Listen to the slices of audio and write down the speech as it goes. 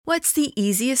What's the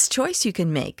easiest choice you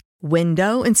can make?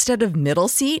 Window instead of middle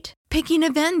seat? Picking a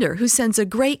vendor who sends a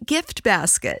great gift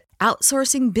basket?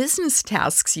 Outsourcing business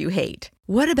tasks you hate?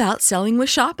 What about selling with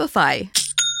Shopify?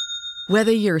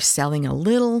 Whether you're selling a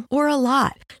little or a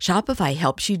lot, Shopify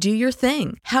helps you do your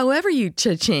thing, however you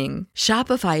cha-ching.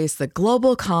 Shopify is the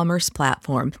global commerce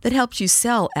platform that helps you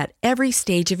sell at every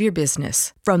stage of your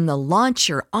business. From the launch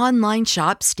your online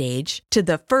shop stage to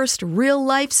the first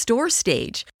real-life store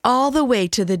stage, all the way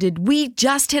to the did we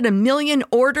just hit a million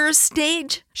orders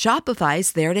stage.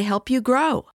 Shopify's there to help you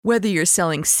grow. Whether you're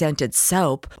selling scented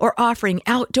soap or offering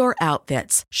outdoor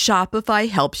outfits, Shopify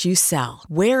helps you sell.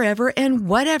 Wherever and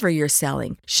whatever you're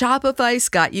selling, Shopify's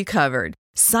got you covered.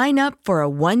 Sign up for a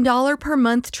 $1 per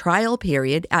month trial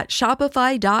period at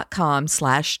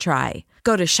shopify.com/try.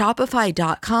 Go to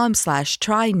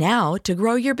shopify.com/try now to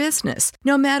grow your business,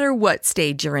 no matter what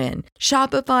stage you're in.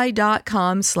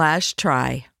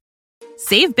 Shopify.com/try.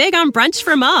 Save big on brunch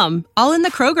for mom, all in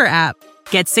the Kroger app.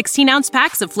 Get 16-ounce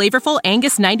packs of flavorful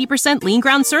Angus 90% lean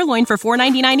ground sirloin for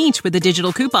 $4.99 each with a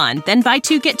digital coupon. Then buy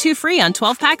 2, get 2 free on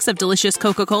 12 packs of delicious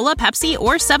Coca-Cola, Pepsi,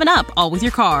 or 7-Up, all with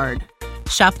your card.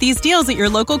 Shop these deals at your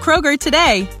local Kroger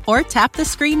today, or tap the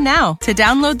screen now to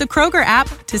download the Kroger app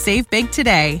to save big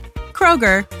today.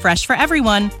 Kroger, fresh for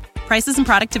everyone. Prices and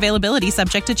product availability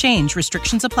subject to change.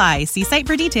 Restrictions apply. See site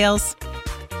for details.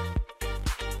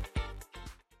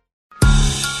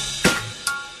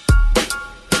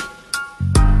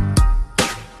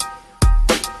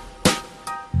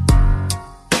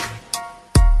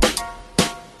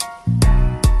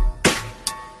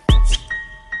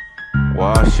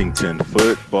 Washington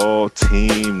football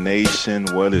team nation,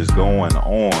 what is going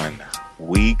on?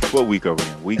 What week are we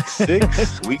in? Week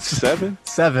 6? Week 7?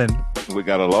 7. We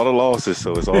got a lot of losses,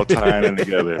 so it's all tying in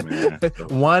together, man. So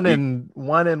one and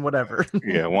whatever.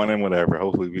 Yeah, one and whatever.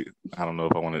 Hopefully, I don't know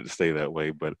if I wanted to stay that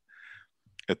way, but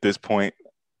at this point,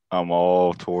 I'm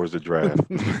all towards the draft.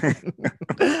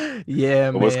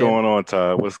 Yeah, man. What's going on,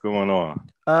 Todd? What's going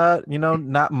on?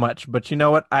 Not much, but you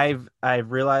know what? I've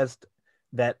realized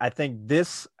that I think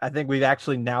we've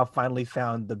actually now finally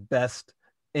found the best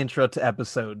intro to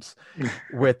episodes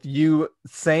with you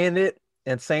saying it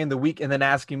and saying the week and then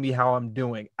asking me how I'm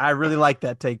doing. I really like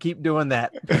that, Tay. Keep doing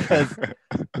that, because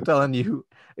I'm telling you,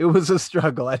 it was a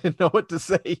struggle. I didn't know what to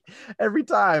say every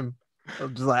time.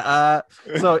 I'm just like,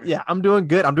 so yeah, I'm doing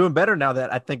good. I'm doing better now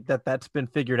that I think that's been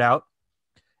figured out.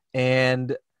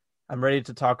 And I'm ready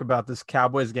to talk about this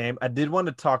Cowboys game. I did want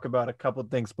to talk about a couple of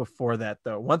things before that,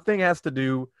 though. One thing has to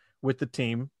do with the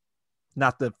team,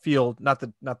 not the field, not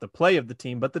the play of the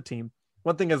team, but the team.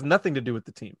 One thing has nothing to do with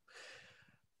the team.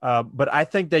 But I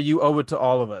think that you owe it to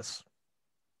all of us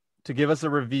to give us a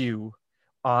review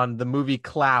on the movie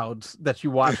Clouds that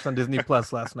you watched on Disney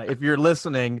Plus last night. If you're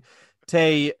listening,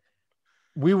 Tay,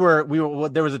 we were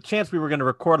there was a chance we were going to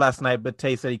record last night, but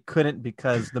Tay said he couldn't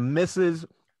because the missus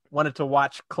wanted to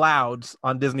watch Clouds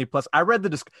on Disney Plus. I read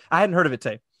I hadn't heard of it,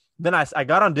 Tay. Then I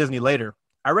got on Disney later.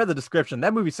 I read the description.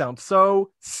 That movie sounds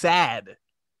so sad.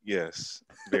 Yes,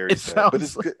 very sad. But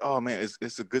it's good. Oh man,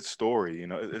 it's a good story.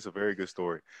 It's a very good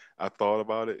story. I thought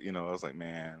about it. I was like,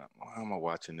 man, why am I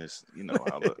watching this?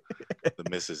 How the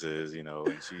missus is. And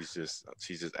she's just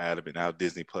adamant. Now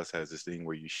Disney Plus has this thing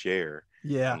where you share.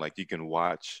 Yeah. And like you can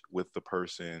watch with the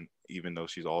person, even though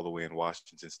she's all the way in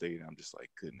Washington State. And I'm just like,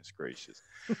 goodness gracious.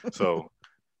 So,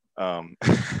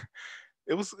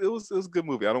 it was a good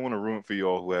movie. I don't want to ruin it for you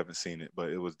all who haven't seen it,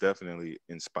 but it was definitely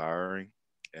inspiring.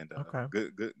 And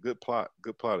good plot.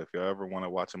 If you ever want to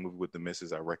watch a movie with the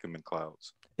missus, I recommend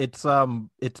Clouds. It's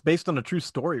based on a true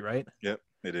story, right? Yep,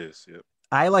 it is. Yep.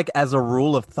 I as a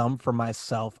rule of thumb for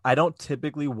myself, I don't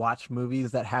typically watch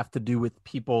movies that have to do with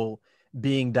people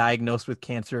being diagnosed with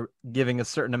cancer, giving a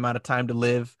certain amount of time to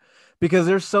live, because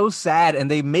they're so sad and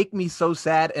they make me so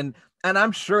sad. And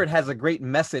I'm sure it has a great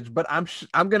message, but I'm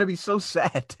going to be so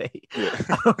sad. Yeah.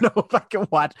 I don't know if I can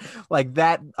watch like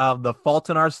that. The Fault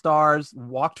in Our Stars,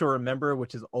 Walk to Remember,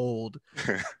 which is old.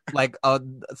 I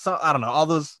don't know, all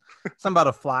those, something about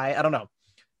a fly. I don't know.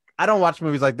 I don't watch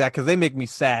movies like that because they make me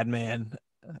sad, man.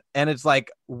 And it's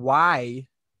like, why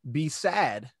be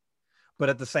sad? But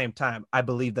at the same time, I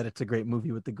believe that it's a great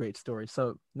movie with a great story.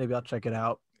 So maybe I'll check it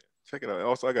out. Check it out.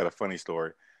 Also, I got a funny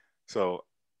story. So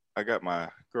I got my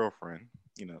girlfriend,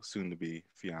 soon to be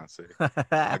fiance.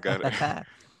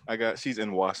 She's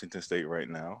in Washington State right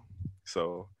now.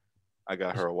 So I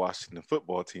got her a Washington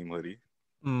football team hoodie.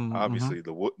 Mm-hmm. Obviously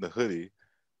the hoodie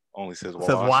only says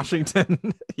Washington.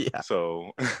 Yeah.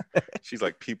 So she's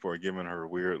like, people are giving her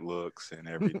weird looks and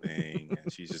everything.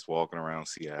 And she's just walking around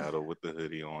Seattle with the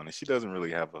hoodie on. And she doesn't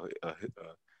really have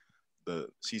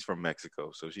she's from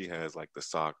Mexico, so she has like the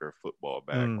soccer football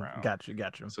background.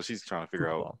 Gotcha. So she's trying to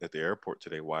figure out at the airport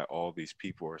today why all these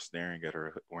people are staring at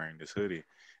her wearing this hoodie.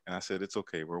 And I said, it's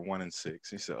okay, we're 1-6.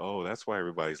 She said, oh, that's why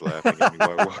everybody's laughing at me.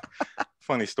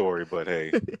 Funny story, but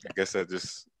hey, I guess I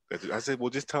said, well,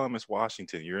 just tell them it's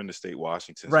Washington. You're in the state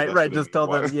Washington. So right. Just tell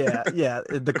them, yeah.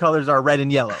 The colors are red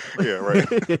and yellow. Yeah, right.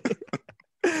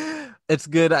 It's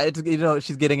good. It's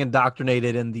she's getting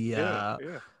indoctrinated in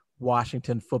the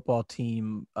Washington football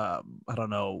team. I don't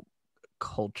know,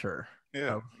 culture.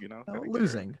 Yeah,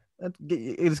 losing.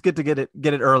 It's good to get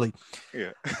it early.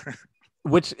 Yeah.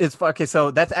 Which is okay.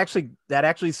 So that actually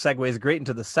segues great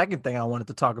into the second thing I wanted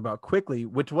to talk about quickly,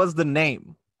 which was the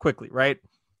name. Quickly, right?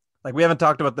 Like we haven't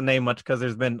talked about the name much because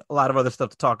there's been a lot of other stuff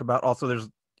to talk about. Also, you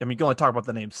can only talk about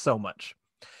the name so much.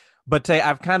 But Tay,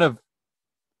 I've kind of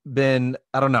been,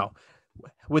 I don't know,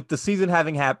 with the season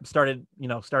having started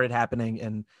happening,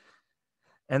 and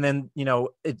then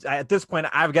at this point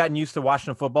I've gotten used to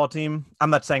Washington football team.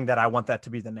 I'm not saying that I want that to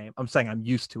be the name. I'm saying I'm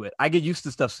used to it. I get used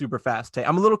to stuff super fast. Tay,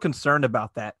 I'm a little concerned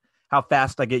about that, how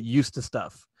fast I get used to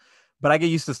stuff, but I get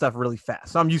used to stuff really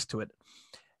fast, so I'm used to it.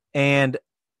 And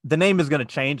the name is going to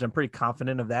change. I'm pretty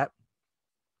confident of that.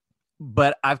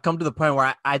 But I've come to the point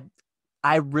where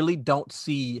I really don't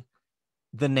see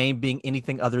the name being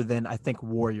anything other than, I think,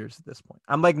 Warriors at this point.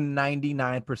 I'm like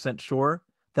 99% sure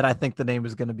that I think the name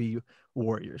is going to be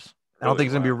Warriors. I don't think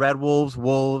it's going to be Red Wolves,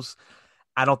 Wolves.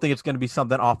 I don't think it's going to be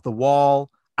something off the wall.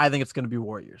 I think it's going to be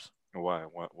Warriors. Why?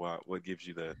 What gives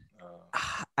you that?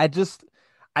 I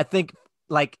think,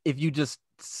 like, if you just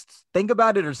think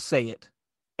about it or say it,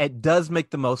 it does make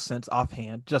the most sense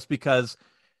offhand, just because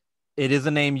it is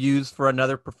a name used for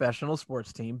another professional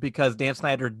sports team, because Dan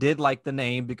Snyder did like the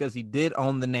name, because he did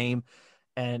own the name,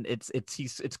 and it's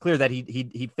clear that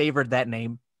he favored that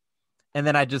name. And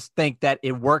then I just think that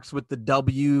it works with the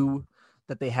W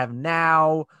that they have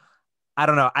now. I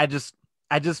don't know. I just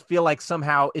feel like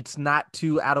somehow it's not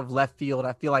too out of left field.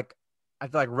 I feel like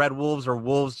Red Wolves or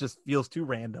Wolves just feels too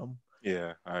random.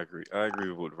 Yeah, I agree. I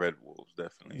agree with Red Wolves,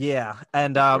 definitely. Yeah,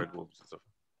 and Red Wolves is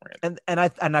and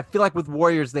I feel like with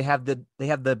Warriors they have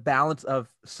the balance of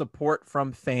support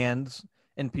from fans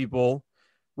and people,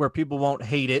 where people won't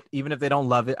hate it even if they don't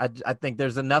love it. I think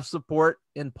there's enough support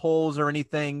in polls or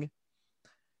anything.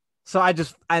 So I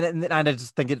just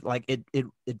think it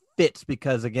fits,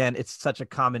 because again, it's such a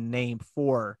common name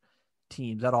for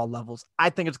teams at all levels. I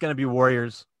think it's going to be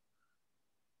Warriors.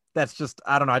 That's just,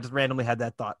 I don't know. I just randomly had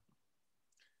that thought.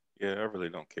 Yeah, I really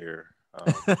don't care. I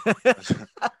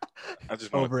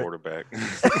just want a quarterback.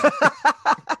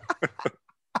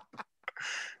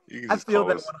 I feel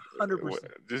that 100%.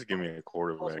 Just give me a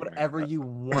quarterback. Whatever you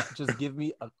want, just give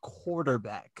me a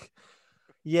quarterback.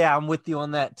 Yeah, I'm with you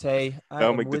on that, Tay.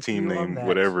 I'll make the team name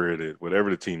whatever it is, whatever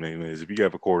the team name is. If you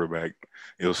have a quarterback,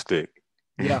 it'll stick.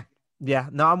 Yeah.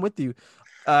 No, I'm with you.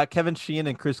 Kevin Sheehan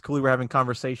and Chris Cooley were having a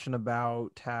conversation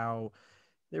about how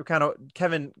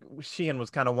Kevin Sheehan was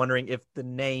kind of wondering if the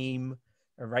name,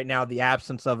 or right now the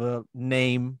absence of a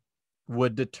name,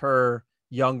 would deter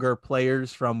younger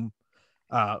players from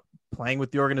playing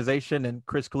with the organization. And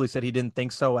Chris Cooley said he didn't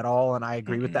think so at all. And I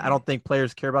agree with that. I don't think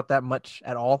players care about that much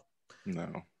at all.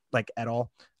 No. Like at all.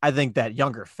 I think that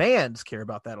younger fans care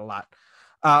about that a lot.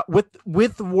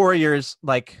 With Warriors,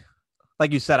 like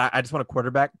you said, I just want a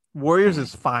quarterback. Warriors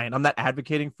is fine. I'm not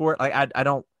advocating for it. Like I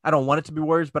don't want it to be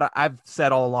Warriors, but I've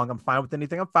said all along I'm fine with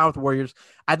anything. I'm fine with Warriors.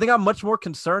 I think I'm much more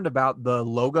concerned about the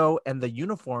logo and the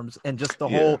uniforms and just the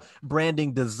whole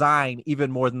branding design, even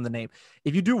more than the name.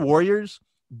 If you do Warriors,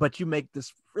 but you make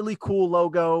this really cool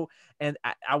logo, and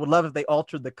I would love if they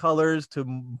altered the colors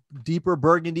to deeper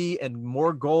burgundy and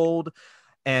more gold,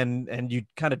 and you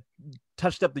kind of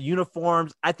touched up the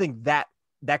uniforms. I think that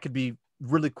could be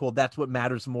really cool. That's what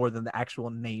matters more than the actual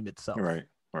name itself. Right.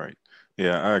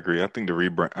 Yeah, I agree. I think the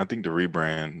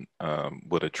rebrand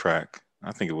would attract.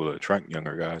 I think it will attract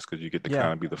younger guys, because you get to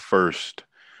kind of be the first,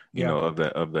 you know,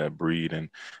 of that breed. And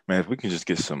man, if we can just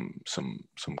get some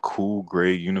cool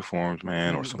gray uniforms,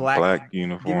 man, or some black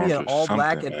uniforms, give me an all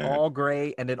black and all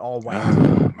gray and an all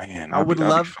white. Man, I would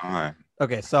love. Fine.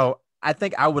 Okay, so I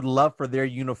think I would love for their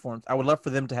uniforms. I would love for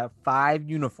them to have 5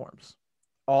 uniforms,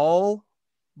 all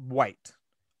white,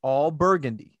 all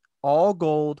burgundy, all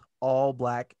gold, all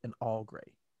black, and all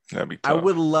gray. That'd be tough. I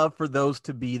would love for those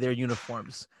to be their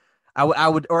uniforms. I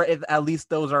would, or if at least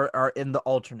those are in the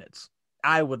alternates.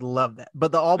 I would love that.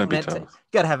 But the all That'd be man, you tough.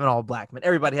 gotta have an all black, man.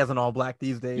 Everybody has an all black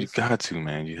these days. You got to,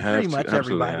 man. You have Pretty to. much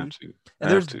Absolutely everybody. have to.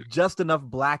 And there's just enough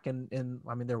black and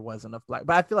I mean there was enough black,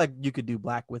 but I feel like you could do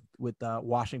black with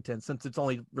Washington since it's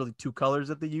only really 2 colors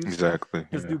that they use. Exactly.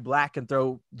 Just do black and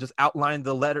just outline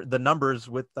the numbers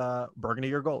with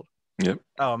burgundy or gold. Yep.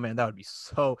 Oh man, that would be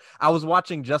so. I was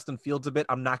watching Justin Fields a bit.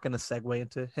 I'm not going to segue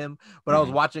into him, but I was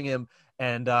watching him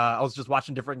and I was just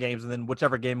watching different games. And then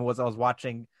whichever game it was I was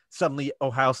watching, suddenly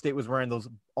Ohio State was wearing those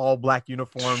all black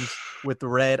uniforms with the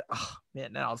red. Oh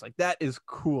man, now I was like, that is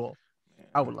cool.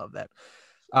 I would love that.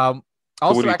 Also,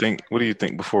 what do you think? What do you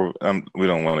think before we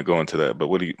don't want to go into that, but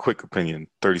what do you, quick opinion,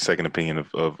 30-second opinion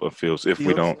of Fields if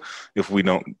we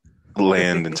don't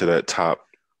land into that top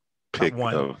pick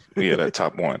of that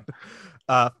top one.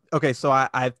 Okay, so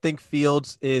I think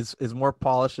Fields is more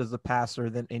polished as a passer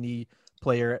than any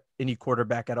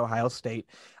quarterback at Ohio State.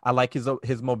 I like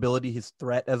his mobility, his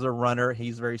threat as a runner.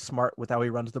 He's very smart with how he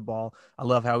runs the ball. I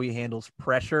love how he handles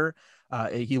pressure.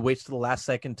 He waits to the last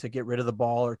second to get rid of the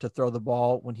ball or to throw the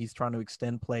ball when he's trying to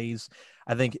extend plays.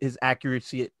 I think his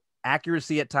accuracy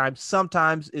at times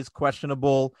sometimes is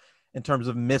questionable in terms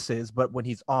of misses, but when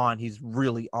he's on, he's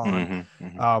really on.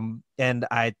 And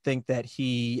I think that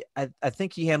I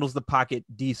think he handles the pocket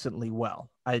decently well.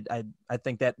 I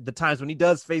think that the times when he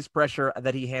does face pressure,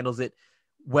 that he handles it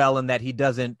well and that he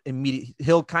doesn't immediately,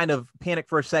 he'll kind of panic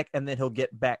for a sec and then he'll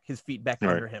get back his feet back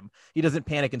under him. He doesn't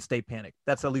panic and stay panicked.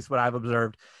 That's at least what I've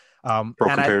observed.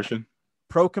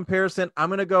 Pro comparison, I'm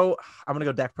going to go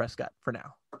Dak Prescott for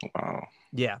now. Wow.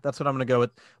 Yeah, that's what I'm going to go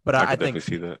with. But I think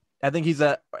see that. I think he's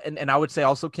and I would say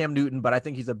also Cam Newton, but I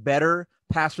think he's a better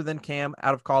passer than Cam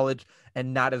out of college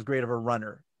and not as great of a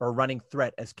runner or running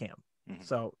threat as Cam.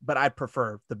 So, but I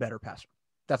prefer the better passer.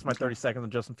 That's my 30 seconds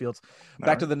on Justin Fields.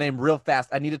 Back to the name real fast.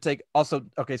 I need to take also.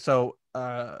 Okay. So,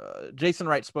 Jason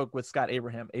Wright spoke with Scott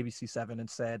Abraham, ABC7, and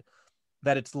said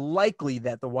that it's likely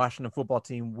that the Washington football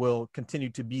team will continue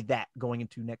to be that going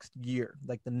into next year,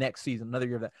 like the next season, another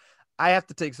year of that. I have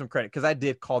to take some credit because I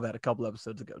did call that a couple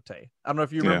episodes ago, Tay. I don't know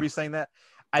if you remember me saying that.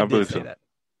 I did say that.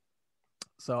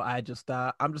 So I just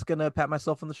I'm just gonna pat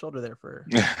myself on the shoulder there for.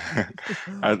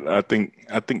 I think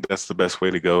that's the best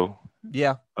way to go.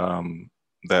 Yeah.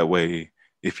 That way,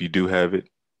 if you do have it,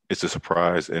 it's a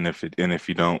surprise, and if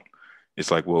you don't, it's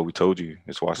like, well, we told you,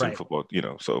 it's Washington football,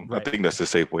 So I think that's the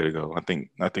safe way to go. I think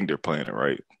they're playing it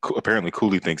right. Apparently,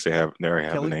 Cooley thinks they have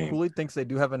a name. Cooley thinks they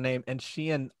do have a name,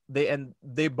 and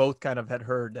they both kind of had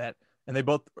heard that, and they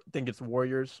both think it's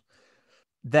Warriors.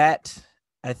 That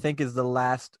I think is the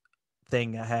last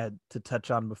thing I had to touch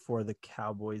on before the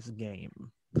Cowboys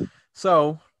game.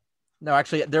 So, no,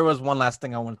 actually, there was one last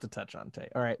thing I wanted to touch on, Tay.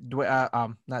 All right,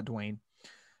 not Dwayne.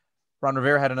 Ron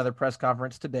Rivera had another press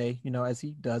conference today, as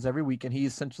he does every week, and he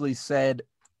essentially said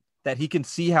that he can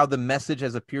see how the message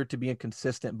has appeared to be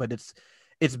inconsistent, but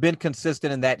it's been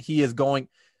consistent in that he has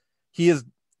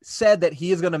said that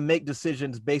he is going to make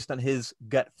decisions based on his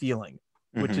gut feeling,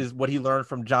 which is what he learned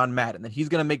from John Madden, that he's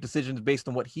going to make decisions based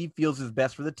on what he feels is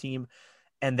best for the team.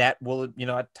 And that will,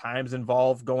 at times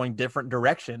involve going different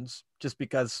directions just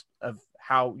because of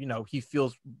how, he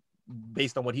feels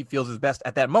based on what he feels is best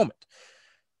at that moment.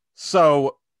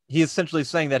 So he essentially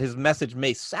saying that his message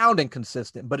may sound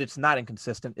inconsistent, but it's not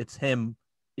inconsistent. It's him,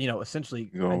 essentially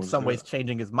in some ways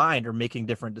changing his mind or making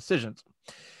different decisions.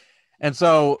 And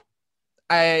so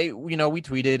we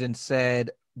tweeted and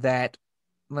said that,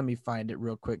 let me find it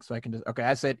real quick so I can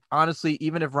I said, honestly,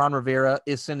 even if Ron Rivera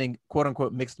is sending quote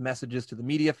unquote mixed messages to the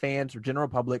media, fans, or general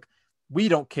public, we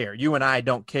don't care. You and I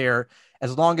don't care.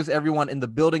 As long as everyone in the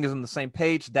building is on the same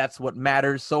page, that's what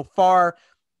matters. So far,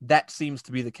 that seems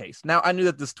to be the case. Now, I knew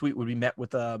that this tweet would be met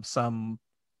with some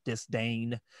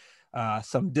disdain,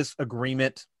 some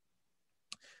disagreement.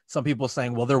 Some people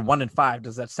saying, well, they're 1-5.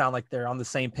 Does that sound like they're on the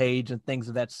same page and things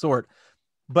of that sort?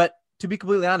 But to be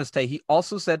completely honest, Tay, he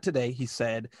also said today, he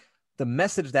said, the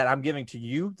message that I'm giving to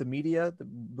you, the media,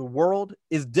 the world,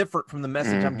 is different from the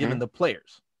message I'm giving the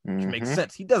players, which makes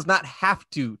sense. He does not have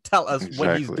to tell us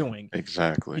what he's doing.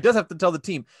 Exactly. He does have to tell the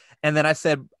team. And then I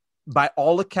said, by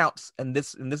all accounts, and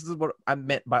this is what I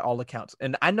meant by all accounts.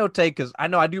 And I know, Tay, because I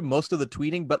know I do most of the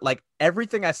tweeting, but like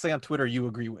everything I say on Twitter, you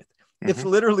agree with. It's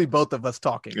literally both of us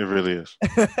talking. It really is.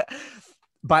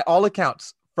 By all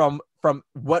accounts, from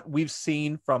what we've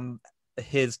seen from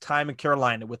his time in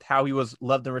Carolina, with how he was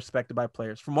loved and respected by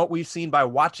players, from what we've seen by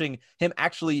watching him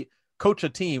actually coach a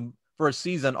team for a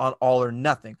season on All or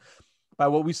Nothing, by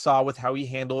what we saw with how he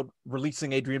handled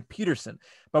releasing Adrian Peterson,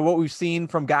 by what we've seen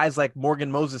from guys like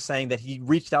Morgan Moses saying that he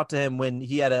reached out to him when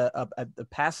he had a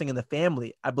passing in the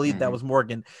family. I believe that was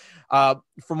Morgan. From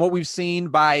what we've seen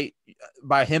by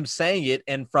him saying it,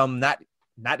 and from not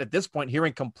at this point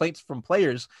hearing complaints from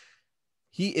players,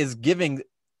 he is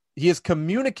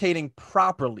communicating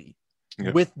properly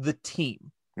with the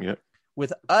team.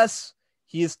 With us,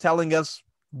 he is telling us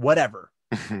whatever.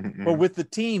 But with the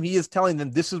team, he is telling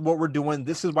them, this is what we're doing.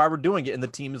 This is why we're doing it. And the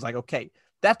team is like, okay,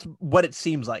 that's what it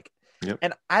seems like.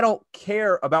 And I don't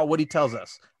care about what he tells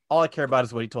us. All I care about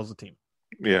is what he tells the team.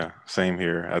 Yeah, same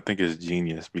here. I think it's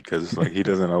genius because like he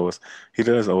doesn't owe us. He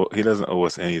doesn't owe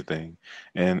us anything.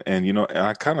 And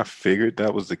I kind of figured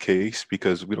that was the case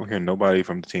because we don't hear nobody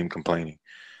from the team complaining.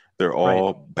 They're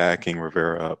all backing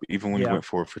Rivera up, even when he went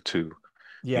 4 for 2.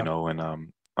 And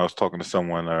I was talking to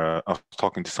someone.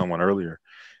 Earlier,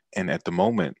 and at the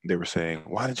moment they were saying,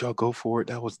 "Why did y'all go for it?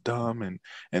 That was dumb." And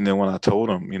then when I told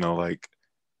them,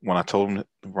 when I told them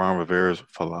Ron Rivera's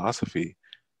philosophy,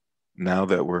 now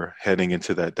that we're heading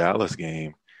into that Dallas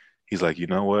game, he's like, you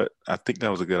know what? I think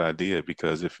that was a good idea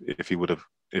because if he would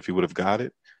have got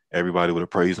it, everybody would have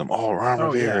praised him. Oh, Ron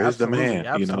Rivera is the man.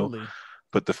 Absolutely.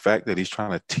 But the fact that he's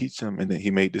trying to teach them, and then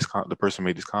the person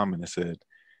made this comment and said,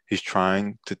 he's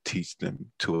trying to teach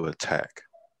them to attack.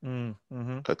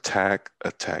 Attack,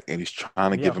 and he's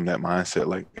trying to give them that mindset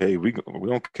like, hey, we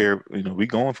don't care, we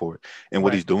going for it. And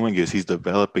what he's doing is he's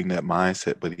developing that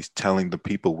mindset, but he's telling the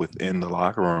people within the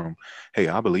locker room, hey,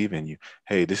 I believe in you.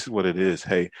 Hey, this is what it is.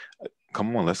 Hey,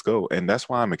 come on, let's go. And that's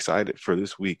why I'm excited for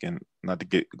this week, and not to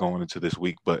get going into this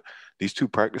week, but these 2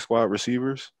 practice squad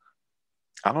receivers,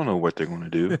 I don't know what they're going to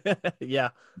do.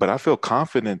 But I feel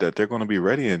confident that they're going to be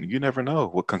ready, and you never know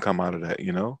what can come out of that,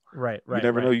 Right. You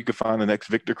never know. You could find the next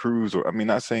Victor Cruz, or,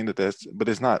 not saying but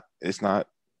it's not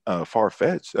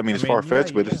far-fetched. It's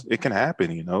far-fetched, but it can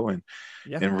happen,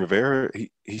 and Rivera,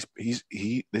 this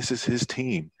is his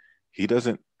team. He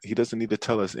doesn't need to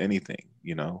tell us anything,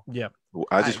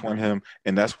 I just want him,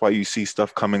 and that's why you see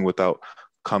stuff coming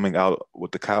out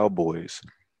with the Cowboys.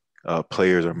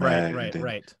 Players are mad.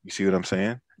 Right. You see what I'm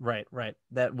saying? Right.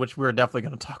 That, which we're definitely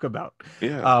going to talk about.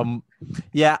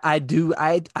 Yeah. I do.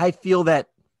 I feel that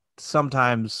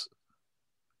sometimes,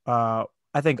 I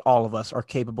think all of us are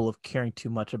capable of caring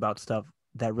too much about stuff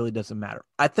that really doesn't matter.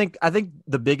 I think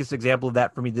the biggest example of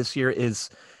that for me this year is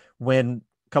when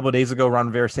a couple of days ago, Ron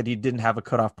Rivera said he didn't have a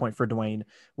cutoff point for Dwayne,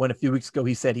 when a few weeks ago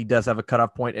he said he does have a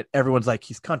cutoff point, and everyone's like,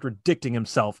 he's contradicting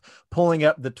himself, pulling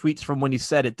up the tweets from when he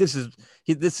said it. He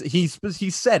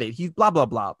said it. He's blah, blah,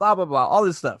 blah, blah, blah, blah, all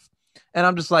this stuff. And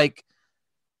I'm just like,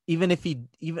 it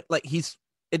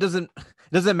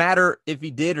doesn't matter if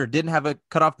he did or didn't have a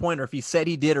cutoff point, or if he said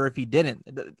he did or if he didn't.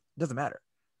 It doesn't matter.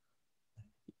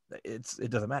 It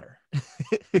doesn't matter.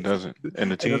 It doesn't. And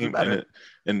the team,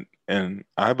 and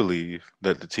I believe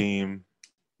that the team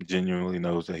genuinely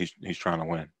knows that he's trying to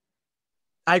win.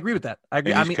 I agree with that. I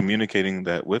agree. And he's communicating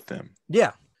that with them.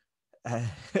 Yeah.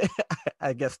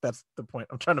 I guess that's the point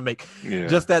I'm trying to make. Yeah.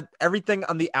 Just that everything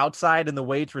on the outside and the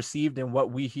way it's received and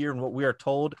what we hear and what we are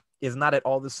told is not at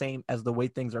all the same as the way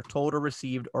things are told or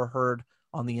received or heard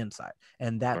on the inside.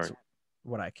 And that's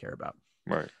what I care about.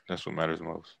 Right. That's what matters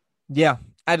most. Yeah.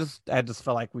 I just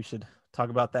felt like we should talk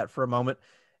about that for a moment.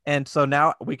 And so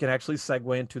now we can actually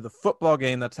segue into the football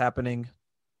game that's happening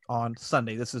on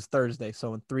Sunday. This is Thursday.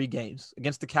 So in 3 games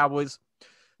against the Cowboys. I'll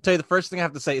tell you, the first thing I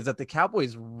have to say is that the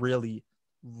Cowboys really,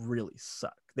 really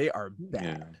suck. They are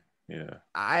bad. Yeah.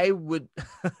 I would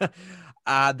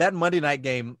that Monday night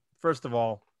game, first of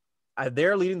all,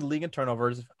 they're leading the league in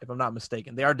turnovers, if I'm not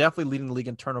mistaken. They are definitely leading the league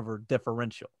in turnover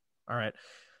differential. All right.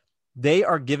 They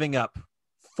are giving up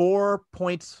 4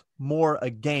 points more a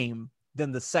game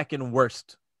than the second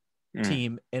worst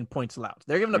team in points allowed.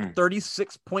 They're giving up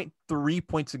 36.3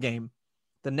 points a game.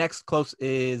 The next close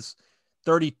is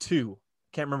 32.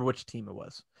 Can't remember which team it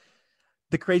was.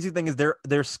 The crazy thing is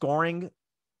they're scoring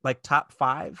like top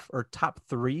 5 or top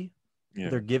 3. Yeah.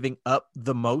 They're giving up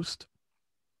the most.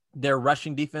 Their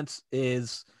rushing defense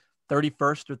is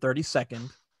 31st or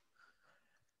 32nd.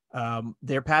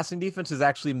 Their passing defense is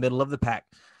actually middle of the pack.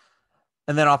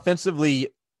 And then offensively,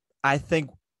 I think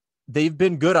they've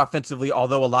been good offensively,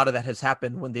 although a lot of that has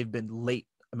happened when they've been late.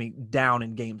 I mean, down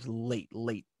in games, late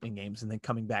in games, and then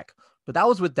coming back. But that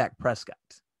was with Dak Prescott.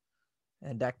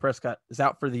 And Dak Prescott is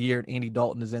out for the year, and Andy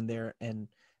Dalton is in there. And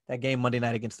that game Monday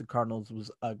night against the Cardinals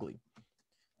was ugly.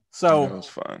 So that was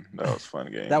fun. That was a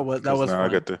fun game. that was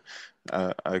fun.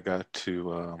 I got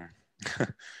to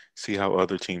See how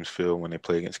other teams feel when they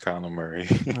play against Kyler Murray.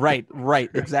 Right,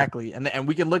 exactly. And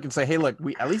we can look and say, hey, look,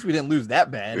 at least we didn't lose that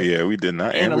bad. Yeah, we did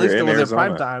not. And at least it was at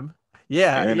prime time.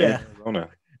 Yeah, and Arizona.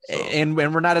 So. And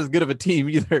we're not as good of a team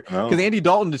either. Because Andy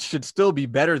Dalton should still be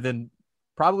better than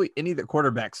probably any of the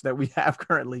quarterbacks that we have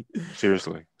currently.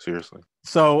 Seriously.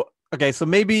 So, okay, so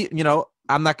maybe,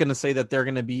 I'm not going to say that they're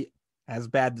going to be as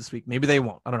bad this week. Maybe they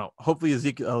won't. I don't know. Hopefully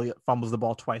Ezekiel Elliott fumbles the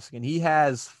ball twice again. He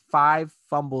has 5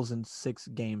 fumbles in 6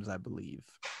 games, I believe.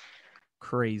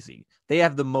 Crazy. They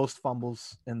have the most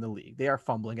fumbles in the league. They are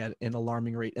fumbling at an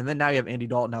alarming rate. And then now you have Andy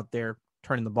Dalton out there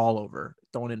turning the ball over,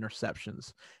 throwing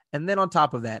interceptions. And then on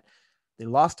top of that, they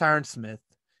lost Tyron Smith.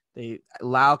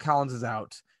 Lyle Collins is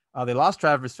out. They lost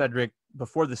Travis Frederick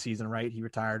before the season, right? He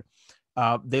retired.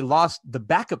 They lost the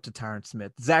backup to Tyron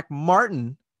Smith. Zach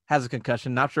Martin has a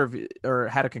concussion. Not sure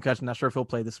had a concussion. Not sure if he'll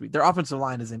play this week. Their offensive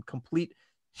line is in complete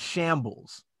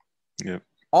shambles. Yep.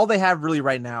 All they have really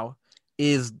right now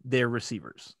is their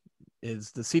receivers.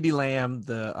 Is the CeeDee Lamb,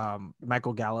 the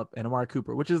Michael Gallup, and Amari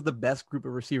Cooper, which is the best group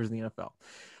of receivers in the NFL.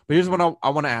 But here's what I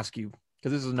want to ask you,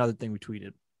 because this is another thing we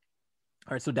tweeted.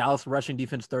 All right, so Dallas rushing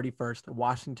defense 31st,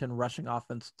 Washington rushing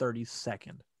offense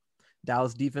 32nd.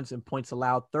 Dallas defense in points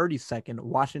allowed 32nd,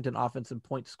 Washington offense in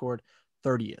points scored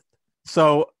 30th.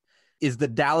 So is the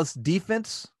Dallas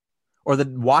defense or the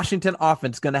Washington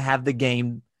offense going to have the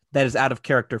game that is out of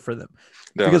character for them?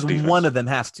 Because one of them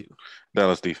has to.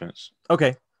 Dallas defense.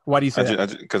 Okay. Why do you say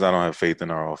that? Because I don't have faith in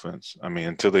our offense. I mean,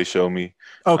 until they show me.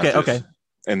 Okay.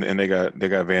 And they got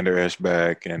Vander Esch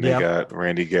back, and they got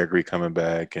Randy Gregory coming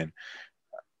back, and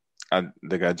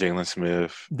they got Jalen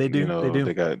Smith. They do.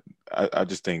 They got. I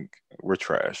just think we're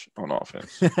trash on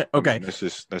offense. Okay. I mean, that's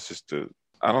just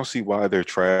I don't see why they're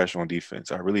trash on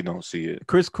defense. I really don't see it.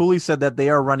 Chris Cooley said that they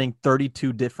are running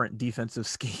 32 different defensive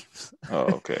schemes. Oh,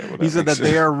 okay. Well, he said that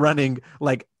they are running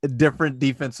like different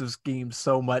defensive schemes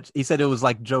so much. He said it was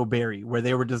like Joe Barry, where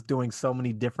they were just doing so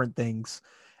many different things,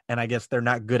 and I guess they're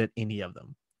not good at any of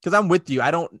them. Because I'm with you.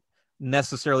 I don't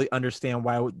necessarily understand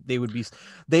why they would be.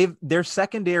 Their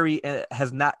secondary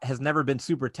has never been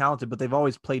super talented, but they've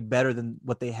always played better than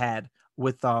what they had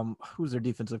with who's their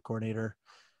defensive coordinator.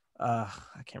 I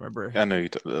can't remember. I know you.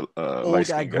 Old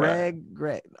guy, Greg.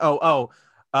 Oh,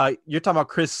 you're talking about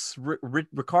Chris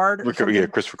Ricard? Yeah,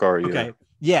 Chris Ricard. Okay.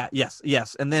 Yeah.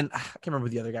 Yes. And then I can't remember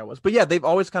who the other guy was, but yeah, they've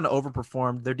always kind of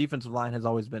overperformed. Their defensive line has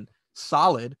always been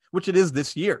solid, which it is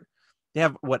this year. They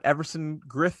have Everson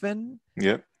Griffin.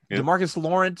 Yep. DeMarcus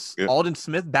Lawrence, Alden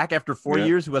Smith back after 4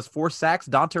 years, who has 4 sacks.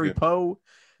 Dontari Poe.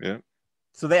 Yeah.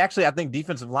 So they actually, I think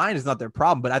defensive line is not their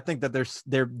problem, but I think that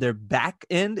their back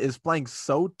end is playing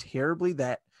so terribly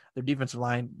that their defensive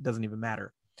line doesn't even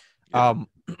matter. Yeah.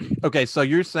 Okay, so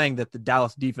you're saying that the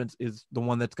Dallas defense is the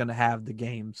one that's going to have the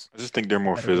games. I just think they're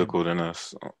more physical than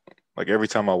us. Like every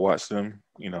time I watch them,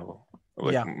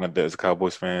 my dad's a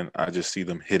Cowboys fan, I just see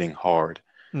them hitting hard,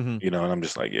 and I'm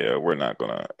just like, we're not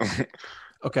going to.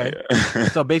 Okay. Yeah.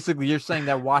 So basically you're saying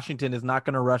that Washington is not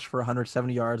going to rush for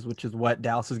 170 yards, which is what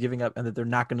Dallas is giving up, and that they're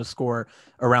not going to score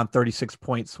around 36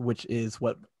 points, which is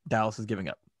what Dallas is giving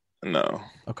up. No.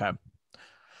 Okay.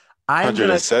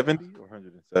 170 or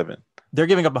 107? They're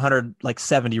giving up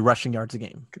 170 rushing yards a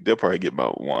game. They'll probably get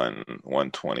about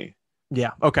 120.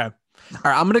 Yeah. Okay. All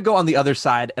right. I'm going to go on the other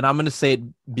side, and I'm going to say it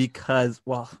because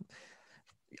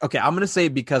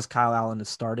Kyle Allen is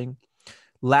starting.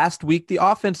 Last week, the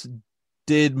offense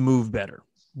did move better,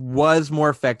 was more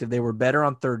effective. They were better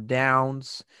on third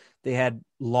downs. They had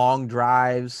long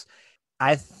drives,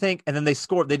 I think. And then they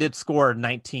did score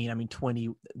 19. 20,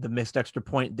 the missed extra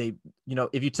point. They,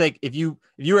 if you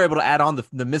were able to add on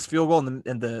the missed field goal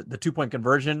and the 2-point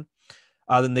conversion,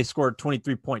 then they scored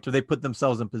 23 points, or they put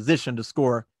themselves in position to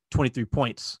score 23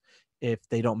 points if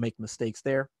they don't make mistakes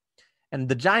there. And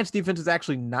the Giants defense is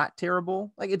actually not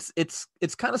terrible. Like it's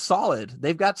kind of solid.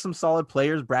 They've got some solid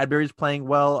players. Bradbury's playing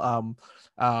well.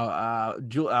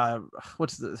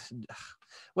 What's the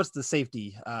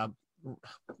safety?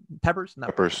 Peppers? Not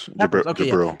Peppers.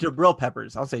 Okay, Jabril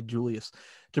Peppers. I'll say Julius.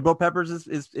 Jabril Peppers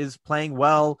is playing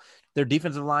well. Their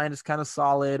defensive line is kind of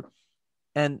solid.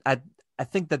 And I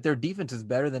think that their defense is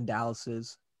better than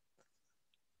Dallas's.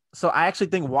 So I actually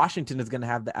think Washington is going to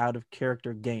have the out of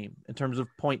character game in terms of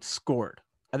points scored.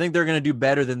 I think they're going to do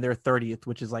better than their 30th,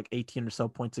 which is like 18 or so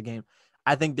points a game.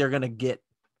 I think they're going to get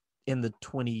in the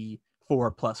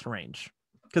 24 plus range,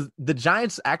 because the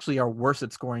Giants actually are worse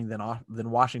at scoring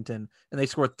than Washington, and they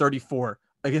scored 34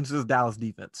 against this Dallas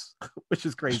defense, which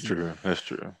is crazy. That's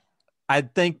true. I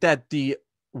think that the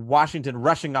Washington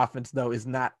rushing offense, though, is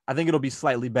not. I think it'll be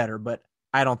slightly better, but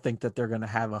I don't think that they're going to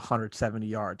have 170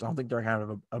 yards. I don't think they're going to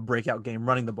have a breakout game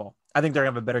running the ball. I think they're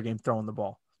going to have a better game throwing the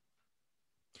ball.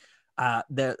 I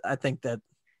think that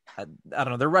I don't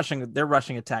know. Their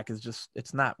rushing attack is just,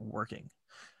 it's not working.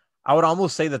 I would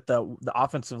almost say that the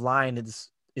offensive line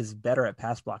is better at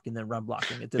pass blocking than run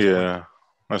blocking at this point.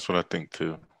 That's what I think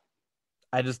too.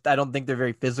 I don't think they're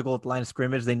very physical at the line of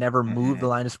scrimmage. They never move the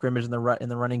line of scrimmage in the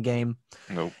running game.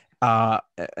 Nope.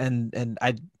 And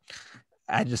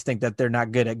I just think that they're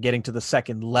not good at getting to the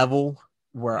second level,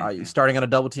 where starting on a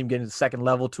double team, getting to the second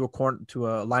level to a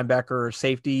linebacker or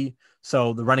safety.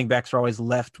 So the running backs are always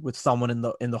left with someone in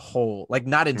the hole, like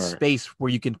not in space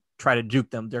where you can try to juke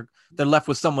them. They're left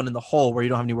with someone in the hole where you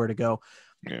don't have anywhere to go.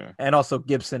 Yeah. And also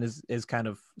Gibson is kind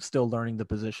of still learning the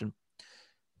position.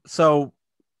 So,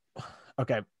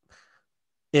 okay.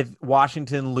 If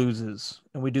Washington loses,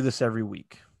 and we do this every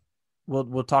week,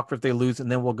 we'll talk for if they lose,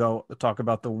 and then we'll go talk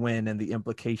about the win and the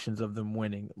implications of them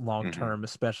winning long term,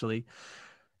 especially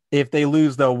if they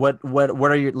lose. Though, what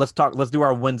are your? Let's do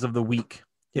our wins of the week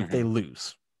if they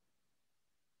lose.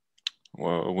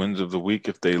 Well, wins of the week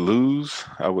if they lose,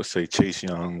 I would say Chase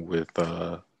Young with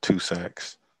 2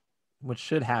 sacks, which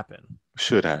should happen.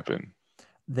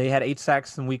 They had 8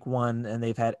 sacks in week 1, and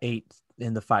they've had 8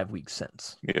 in the 5 weeks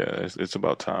since. Yeah, it's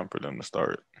about time for them to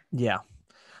start. Yeah.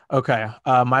 Okay.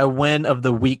 My win of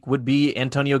the week would be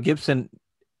Antonio Gibson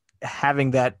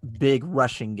having that big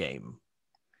rushing game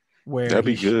where that'd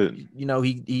be good.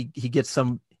 He gets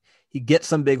some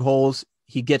big holes.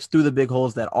 He gets through the big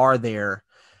holes that are there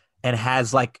and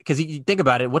has because you think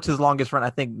about it, what's his longest run?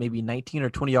 I think maybe 19 or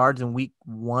 20 yards in week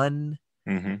 1.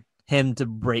 Mm-hmm. Him to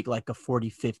break like a 40,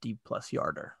 50 plus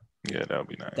yarder. Yeah, that would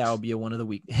be nice. That would be a one of the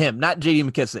week. Him, not J.D.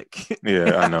 McKissick.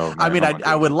 Yeah, I know. I mean,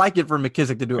 I would like it for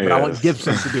McKissick to do it, but I want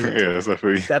Gibson to do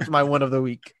it. That's my one of the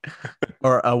week,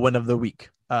 or a win of the week.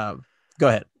 Go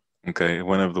ahead. Okay,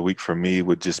 win of the week for me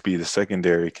would just be the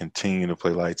secondary continue to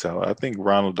play lights out. I think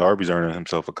Ronald Darby's earning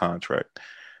himself a contract.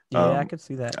 Yeah, I could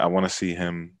see that. I want to see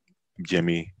him,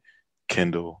 Jimmy,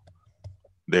 Kendall.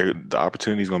 The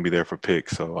opportunity is going to be there for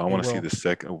picks, so I want to see the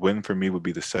second win for me would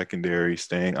be the secondary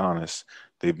staying honest.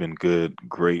 They've been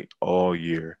great all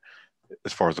year.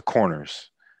 As far as the corners,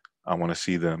 I want to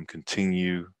see them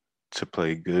continue to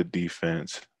play good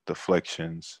defense,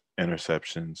 deflections,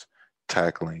 interceptions,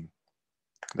 tackling.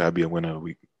 That'd be a win of the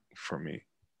week for me.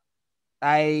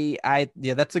 Yeah,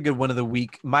 that's a good win of the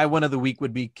week. My win of the week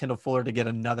would be Kendall Fuller to get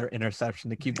another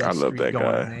interception to keep that streak going.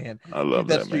 Man. I love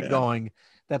that streak going.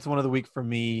 That's one of the week for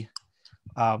me.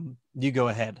 You go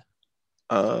ahead.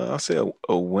 I'll say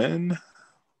a win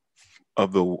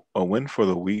for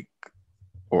the week,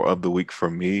 or of the week for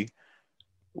me,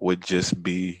 would just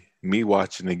be me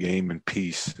watching the game in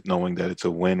peace, knowing that it's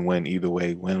a win-win either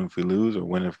way. Win if we lose, or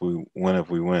win if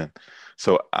we win.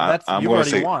 So I'm going to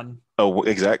say won. Oh,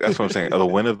 exactly. That's what I'm saying. The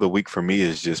win of the week for me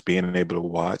is just being able to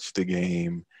watch the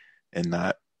game and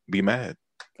not be mad.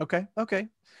 Okay.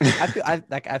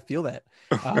 I feel that.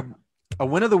 A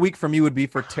win of the week for me would be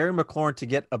for Terry McLaurin to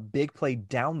get a big play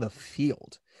down the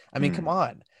field. I mean, come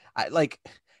on.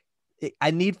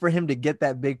 I need for him to get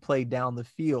that big play down the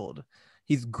field.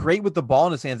 He's great with the ball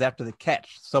in his hands after the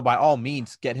catch. So by all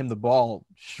means, get him the ball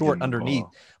short underneath,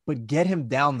 but get him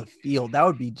down the field. That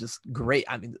would be just great.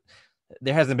 I mean,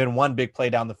 there hasn't been one big play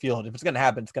down the field. If it's going to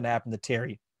happen, it's going to happen to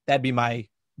Terry. That'd be my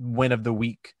win of the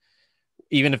week.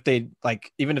 Even if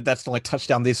that's the only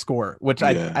touchdown they score, which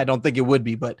I don't think it would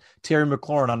be, but Terry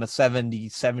McLaurin on a 70,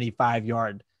 75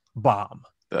 yard bomb.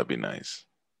 That'd be nice.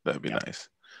 Nice.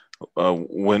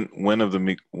 Win of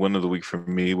the week for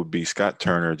me would be Scott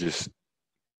Turner just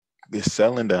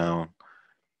settling down,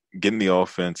 getting the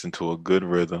offense into a good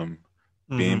rhythm,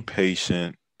 being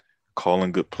patient,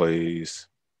 calling good plays,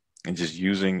 and just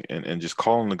using and just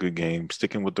calling a good game,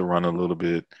 sticking with the run a little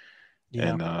bit. Yeah.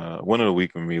 And one of the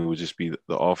week for me would just be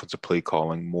the offensive play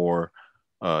calling more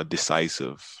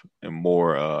decisive and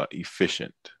more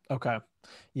efficient. Okay.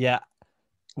 Yeah.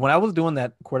 When I was doing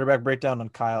that quarterback breakdown on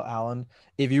Kyle Allen,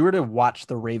 if you were to watch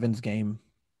the Ravens game,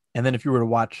 and then if you were to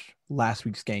watch last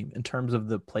week's game in terms of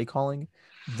the play calling,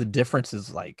 the difference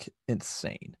is like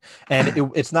insane.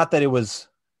 And it's not that it was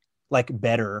like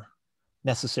better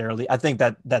necessarily. I think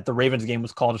that the Ravens game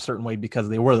was called a certain way because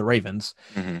they were the Ravens.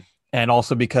 Mm-hmm. And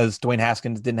also because Dwayne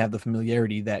Haskins didn't have the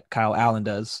familiarity that Kyle Allen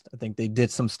does. I think they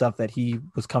did some stuff that he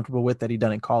was comfortable with that he'd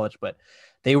done in college, but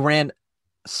they ran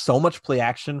so much play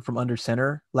action from under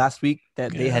center last week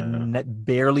that they had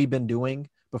barely been doing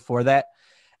before that.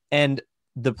 And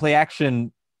the play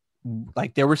action,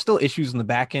 like there were still issues in the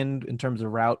back end in terms of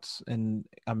routes and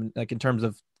like in terms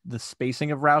of the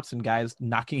spacing of routes and guys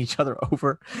knocking each other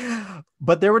over,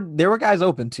 but there were guys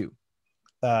open too.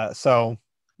 So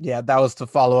yeah, that was to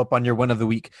follow up on your win of the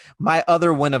week. My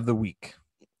other win of the week,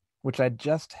 which I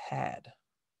just had,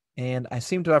 and I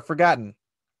seem to have forgotten.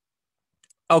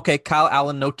 Okay, Kyle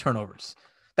Allen, no turnovers.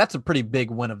 That's a pretty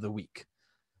big win of the week.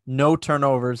 No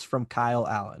turnovers from Kyle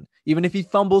Allen, even if he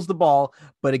fumbles the ball,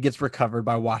 but it gets recovered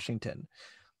by Washington.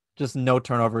 Just no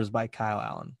turnovers by Kyle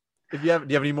Allen. Do you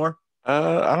have any more?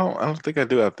 I don't think I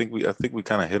do. I think we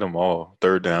kind of hit them all.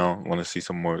 Third down. Want to see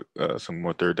some more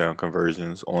third down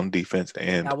conversions on defense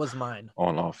and that was mine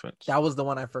on offense. That was the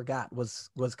one I forgot. Was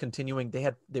continuing.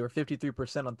 They were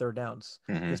 53% on third downs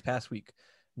this past week,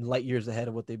 light years ahead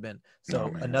of what they've been.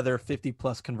 So another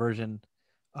 50+ conversion.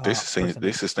 They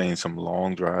sustained some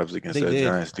long drives against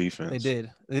Giants defense. They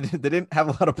did. They didn't have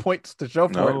a lot of points to show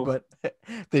for it, but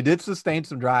they did sustain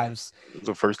some drives. It was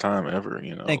the first time ever,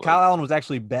 And Kyle Allen was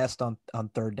actually best on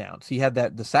third downs. He had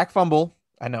the sack fumble.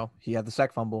 I know he had the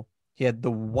sack fumble. He had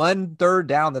the one third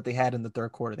down that they had in the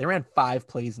third quarter. They ran 5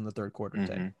 plays in the third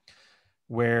quarter,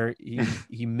 where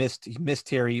he missed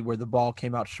Terry, where the ball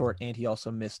came out short, and he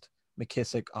also missed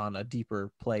McKissick on a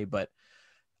deeper play, but.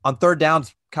 On third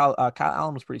downs, Kyle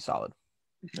Allen was pretty solid.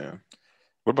 Yeah.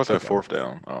 What about that fourth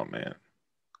down? Oh man.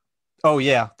 Oh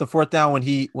yeah, the fourth down when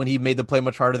he made the play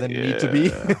much harder than it needed to be.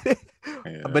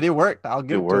 But it worked. I'll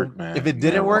give it to him. Man. If it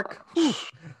didn't work,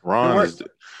 Ron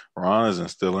is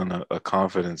instilling a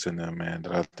confidence in them, man,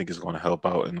 that I think is going to help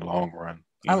out in the long run.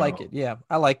 I like it. Yeah,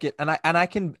 I like it, and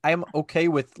I'm okay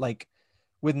with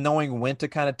knowing when to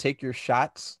kind of take your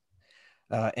shots.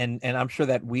 And I'm sure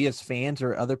that we as fans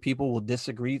or other people will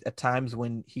disagree at times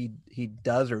when he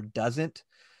does or doesn't,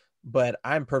 but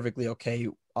I'm perfectly okay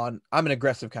I'm an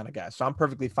aggressive kind of guy. So I'm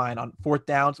perfectly fine on fourth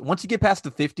downs. Once you get past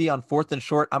the 50 on fourth and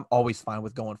short, I'm always fine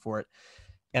with going for it.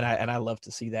 And I love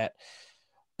to see that.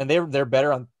 And they're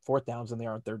better on fourth downs than they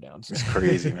are on third downs. It's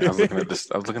crazy, man. I was looking at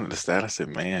the stat. I said,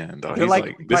 man, dog, he's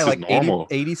like this is normal.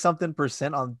 80 something % on fourth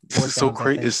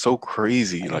downs. It's so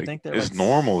crazy. Like it's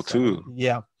normal too.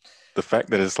 Yeah. The fact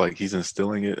that it's like he's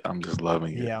instilling it, I'm just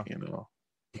loving it. Yeah.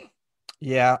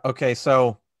 Yeah. Okay.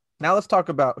 So now let's talk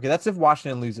about. Okay, that's if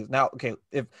Washington loses. Now, okay,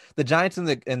 if the Giants and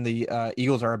the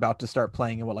Eagles are about to start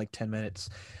playing in 10 minutes,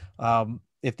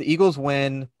 if the Eagles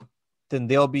win, then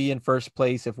they'll be in first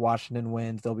place. If Washington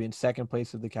wins, they'll be in second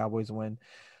place if the Cowboys win.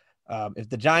 If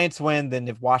the Giants win, then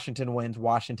if Washington wins,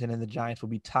 Washington and the Giants will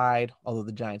be tied. Although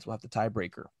the Giants will have the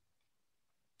tiebreaker.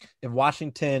 If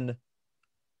Washington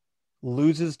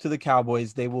loses to the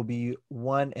Cowboys, they will be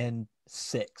 1-6.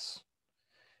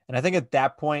 And I think at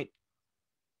that point,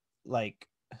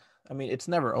 it's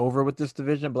never over with this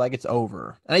division, but it's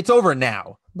over. And it's over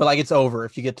now, but it's over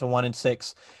if you get to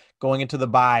 1-6 going into the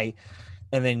bye,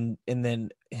 and then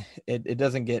it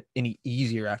doesn't get any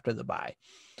easier after the bye.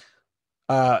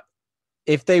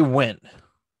 If they win.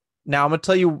 Now I'm going to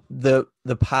tell you the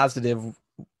positive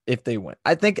if they win.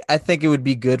 I think it would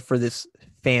be good for this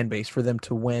fan base for them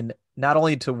to win. Not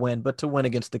only to win, but to win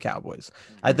against the Cowboys.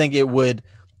 I think it would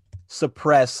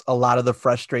suppress a lot of the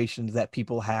frustrations that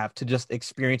people have to just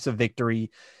experience a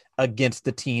victory against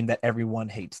the team that everyone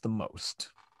hates the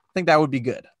most. I think that would be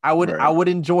good. I would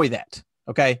enjoy that.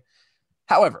 Okay.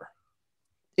 However,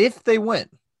 if they win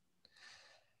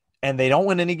and they don't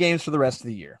win any games for the rest of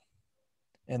the year,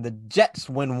 and the Jets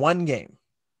win one game,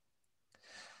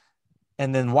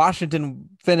 and then Washington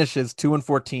finishes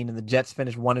 2-14 and the Jets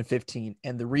finish 1-15.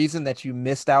 And the reason that you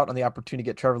missed out on the opportunity to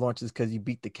get Trevor Lawrence is because you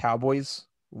beat the Cowboys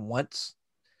once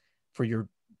for your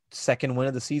second win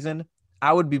of the season.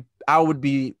 I would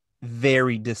be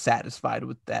very dissatisfied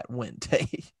with that win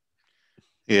day.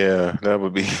 Yeah, that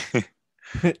would be.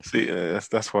 See,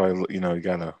 that's why you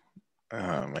gotta.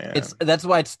 Oh man, that's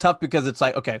why it's tough, because it's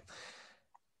okay.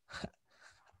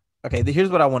 Here's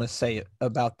what I want to say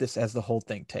about this as the whole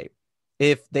thing tape.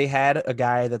 If they had a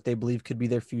guy that they believe could be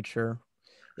their future,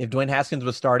 if Dwayne Haskins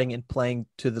was starting and playing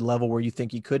to the level where you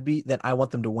think he could be, then I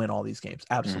want them to win all these games.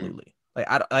 Absolutely.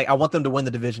 I want them to win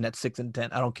the division at 6-10.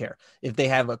 I don't care if they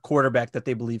have a quarterback that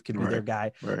they believe could be their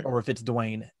guy, or if it's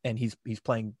Dwayne and he's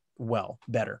playing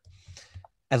better.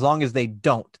 As long as they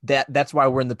don't, that's why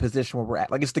we're in the position where we're at.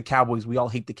 It's the Cowboys. We all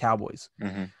hate the Cowboys,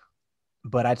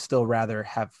 but I'd still rather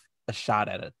have a shot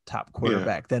at a top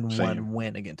quarterback than one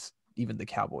win against even the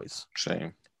Cowboys.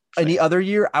 Same. Any other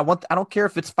year, I don't care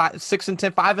if it's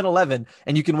 6-10, 5-11,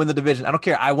 and you can win the division. I don't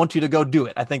care. I want you to go do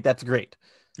it. I think that's great.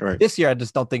 Right. This year, I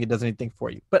just don't think it does anything for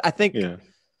you. But I think,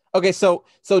 okay, so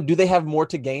do they have more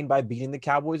to gain by beating the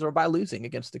Cowboys or by losing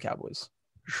against the Cowboys?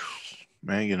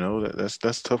 Man, that's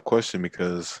a tough question,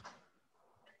 because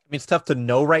it's tough to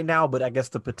know right now, but I guess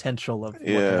the potential of what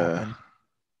can happen.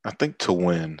 I think to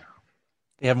win.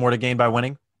 They have more to gain by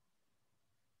winning?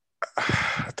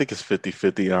 I think it's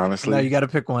 50-50, honestly. No, you got to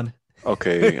pick one.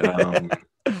 Okay.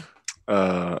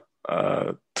 To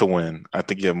win. I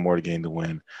think you have more to gain to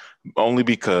win. Only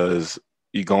because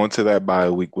you go into that bye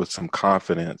week with some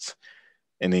confidence,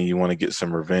 and then you want to get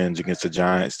some revenge against the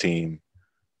Giants team.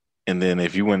 And then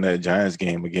if you win that Giants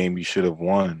game, a game you should have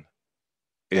won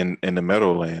in the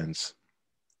Meadowlands,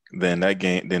 then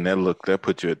that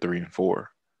puts you at 3-4.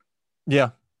 Yeah.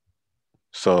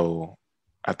 So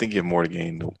I think you have more to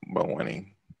gain by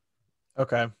winning.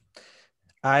 Okay.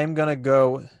 I'm going to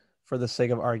go, for the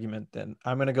sake of argument, then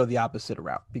I'm going to go the opposite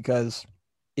route, because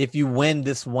if you win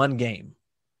this one game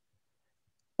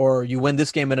or you win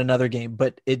this game and another game,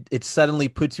 but it suddenly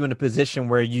puts you in a position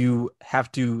where you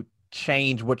have to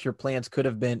change what your plans could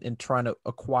have been in trying to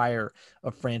acquire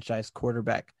a franchise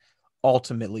quarterback.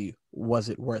 Ultimately, was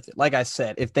it worth it? Like I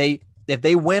said, if they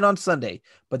win on Sunday,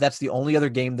 but that's the only other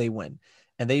game they win,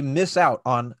 and they miss out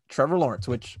on Trevor Lawrence,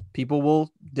 which people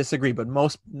will disagree, but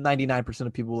most 99%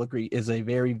 of people will agree is a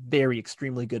very, very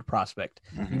extremely good prospect.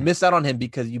 Mm-hmm. You miss out on him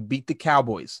because you beat the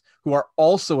Cowboys, who are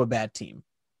also a bad team.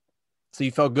 So you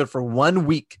felt good for 1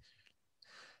 week.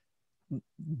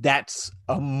 That's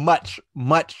a much,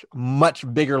 much,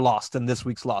 much bigger loss than this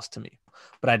week's loss to me.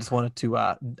 But I just wanted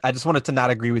to not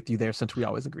agree with you there, since we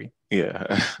always agree.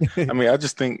 Yeah. I mean,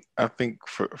 I think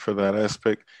for that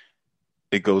aspect,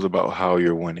 it goes about how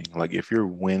you're winning. Like, if you're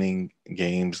winning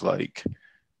games like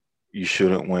you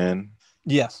shouldn't win.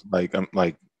 Yes. Like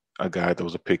a guy that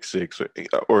was a pick six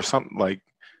or something, like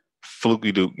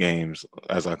fluky Duke games,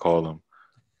 as I call them.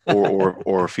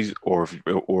 or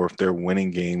if they're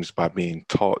winning games by being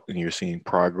taught, and you're seeing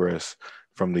progress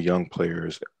from the young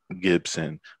players,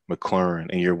 Gibson, McLaurin,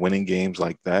 and you're winning games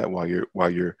like that while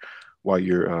your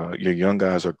young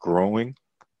guys are growing,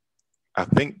 I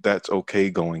think that's okay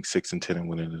going 6-10 and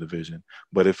winning the division.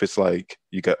 But if it's like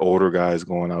you got older guys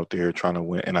going out there trying to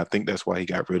win, and I think that's why he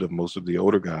got rid of most of the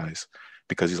older guys,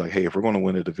 because he's like, hey, if we're going to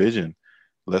win a division,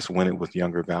 let's win it with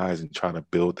younger guys and try to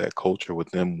build that culture with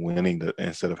them winning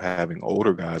instead of having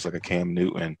older guys like a Cam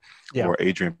Newton or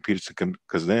Adrian Peterson.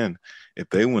 Because then if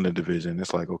they win the division,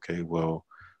 it's like, okay.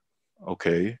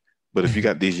 But if you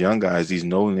got these young guys, these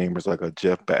no-namers like a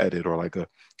Jeff Badditt or like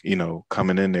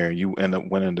coming in there, you end up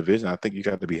winning the division, I think you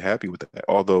got to be happy with that.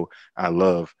 Although I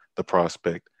love the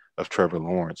prospect of Trevor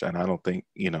Lawrence, and I don't think,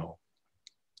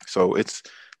 so it's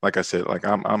like I said, like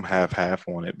I'm half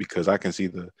on it, because I can see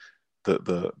the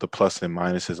plus and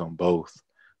minuses on both,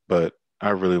 but I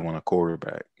really want a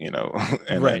quarterback, and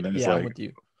right. And it's I'm with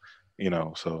you.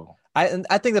 So I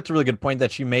think that's a really good point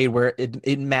that you made, where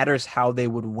it matters how they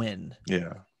would win.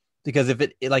 Yeah. Because if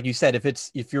like you said,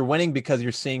 if you're winning because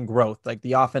you're seeing growth, like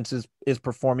the offense is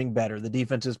performing better, the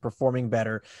defense is performing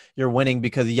better, you're winning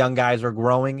because the young guys are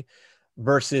growing,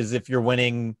 versus if you're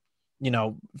winning,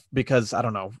 because I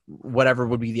don't know, whatever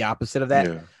would be the opposite of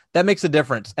that, that makes a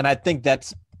difference. And I think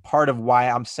that's part of why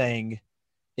I'm saying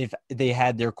if they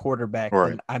had their quarterback,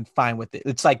 then I'm fine with it.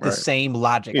 It's like the same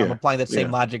logic. I'm applying that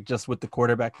same logic just with the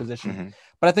quarterback position. Mm-hmm.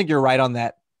 But I think you're right on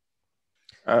that.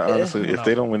 Honestly, if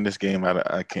they don't win this game,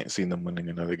 I can't see them winning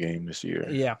another game this year.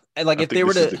 Yeah. And like if they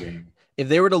were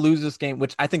to lose this game,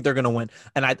 which I think they're going to win,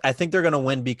 and I think they're going to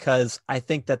win because I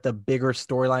think that the bigger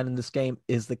storyline in this game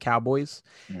is the Cowboys.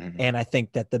 Mm-hmm. And I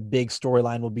think that the big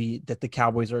storyline will be that the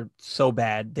Cowboys are so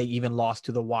bad, they even lost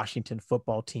to the Washington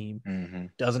football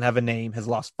team, doesn't have a name, has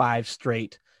lost 5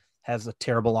 straight, has a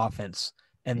terrible offense,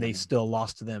 and they still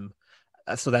lost to them.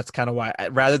 So that's kind of why,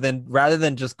 rather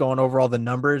than just going over all the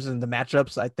numbers and the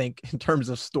matchups, I think in terms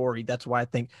of story, that's why I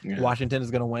think Washington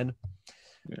is going to win.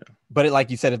 Yeah. But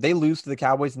like you said, if they lose to the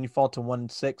Cowboys and you fall to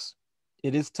 1-6,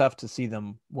 it is tough to see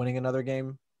them winning another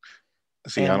game.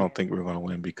 See, I don't think we're going to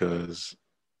win, because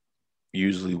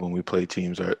usually when we play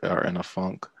teams are in a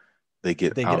funk, they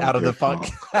get out of the funk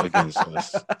against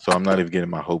us. So I'm not even getting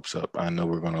my hopes up. I know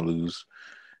we're going to lose.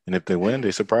 And if they win,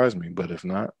 they surprise me. But if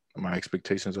not, my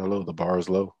expectations are low. The bar is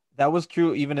low. That was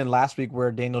true even in last week,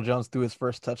 where Daniel Jones threw his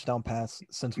first touchdown pass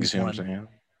since we won. You see what I'm saying?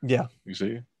 Yeah. You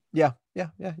see? Yeah.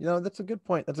 That's a good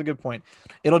point.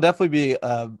 It'll definitely be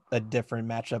a different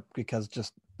matchup, because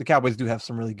just the Cowboys do have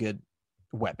some really good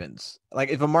weapons.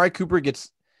 Like if Amari Cooper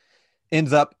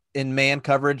ends up in man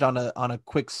coverage on a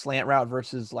quick slant route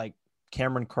versus like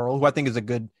Cameron Curl, who I think is a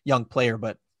good young player,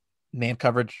 but man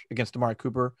coverage against Amari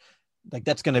Cooper, like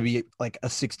that's going to be like a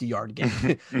 60-yard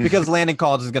game because Landon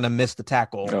Collins is going to miss the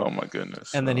tackle. Oh my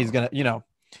goodness. And then he's going to,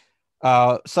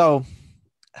 so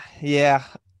yeah,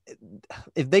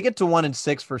 if they get to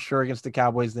 1-6 for sure against the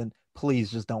Cowboys, then please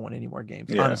just don't win any more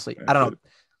games. Honestly, I don't know.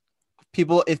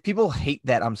 if people hate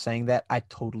that I'm saying that, I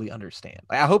totally understand.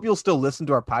 Like, I hope you'll still listen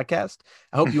to our podcast.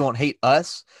 I hope you won't hate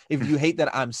us. If you hate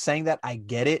that I'm saying that, I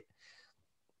get it.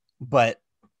 But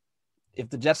if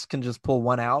the Jets can just pull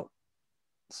one out,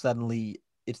 suddenly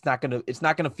it's not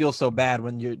gonna feel so bad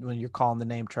when you're calling the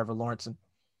name Trevor Lawrence, and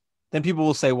then people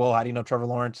will say, well, how do you know Trevor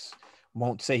Lawrence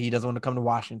won't say he doesn't want to come to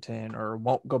Washington or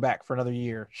won't go back for another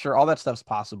year? Sure, all that stuff's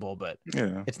possible, but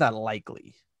it's not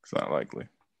likely. It's not likely.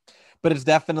 But it's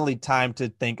definitely time to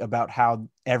think about how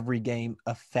every game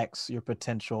affects your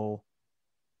potential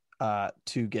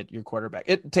to get your quarterback.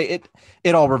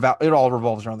 It all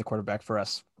revolves around the quarterback for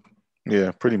us.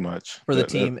 Yeah, pretty much. For the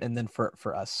team and then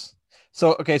for us.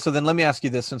 So then let me ask you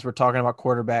this, since we're talking about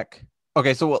quarterback.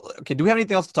 Okay, do we have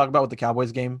anything else to talk about with the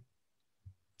Cowboys game?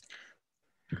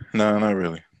 No, not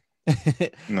really.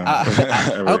 No.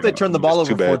 I hope they turn the ball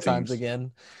over 4 times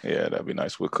again. Yeah, that'd be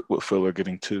nice with Fuller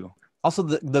getting 2. Also,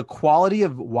 the quality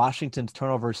of Washington's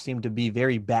turnovers seem to be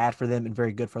very bad for them and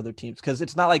very good for other teams, because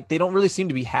it's not like they don't really seem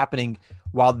to be happening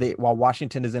while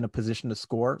Washington is in a position to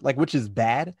score, like, which is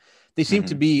bad. They seem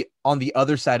to be on the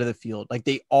other side of the field. Like,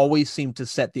 they always seem to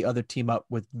set the other team up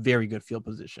with very good field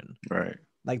position. Right.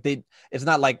 Like, it's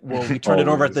not like, well, we turned it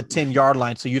over at the 10-yard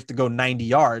line, so you have to go 90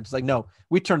 yards. Like, no,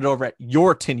 we turned it over at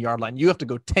your 10-yard line. You have to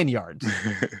go 10 yards.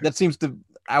 That seems to,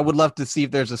 I would love to see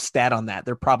if there's a stat on that.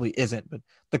 There probably isn't, but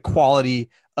the quality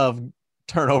of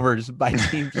turnovers by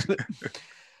teams,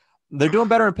 they're doing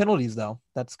better in penalties, though.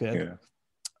 That's good.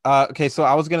 Yeah. Okay, so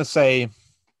I was going to say,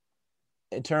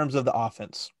 in terms of the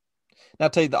offense, now, I'll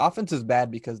tell you, the offense is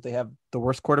bad because they have the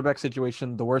worst quarterback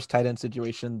situation, the worst tight end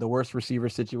situation, the worst receiver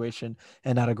situation,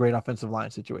 and not a great offensive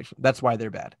line situation. That's why they're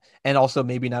bad. And also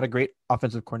maybe not a great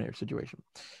offensive coordinator situation.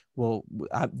 Well,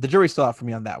 the jury's still out for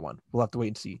me on that one. We'll have to wait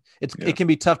and see. It can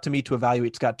be tough to me to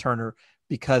evaluate Scott Turner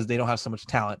because they don't have so much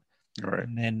talent. Right.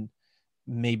 And then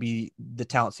maybe the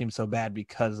talent seems so bad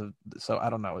so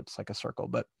I don't know. It's like a circle,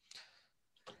 but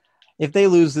if they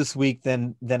lose this week,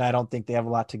 then I don't think they have a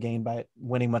lot to gain by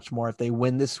winning much more. If they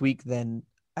win this week, then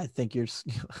I think you're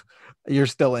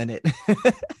still in it.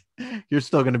 You're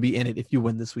still going to be in it if you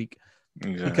win this week,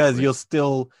 because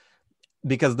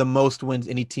because the most wins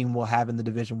any team will have in the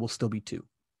division will still be 2.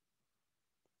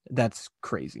 That's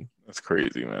crazy. That's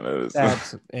crazy, man.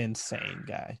 That's insane,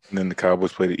 guy. And then the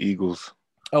Cowboys play the Eagles.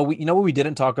 Oh, what we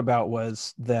didn't talk about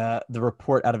was the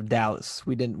report out of Dallas.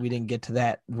 We didn't get to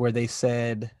that, where they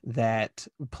said that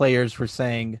players were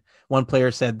saying, one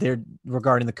player said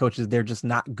regarding the coaches, they're just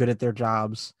not good at their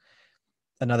jobs.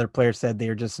 Another player said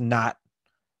they're just not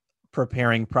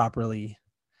preparing properly.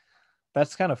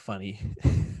 That's kind of funny.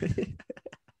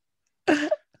 I'm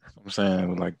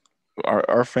saying, like,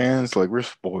 our fans, like, we're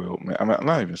spoiled, man. I mean, I'm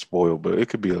not even spoiled, but it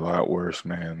could be a lot worse,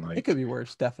 man. Like, it could be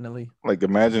worse, definitely. Like,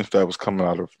 imagine if that was coming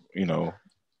out of,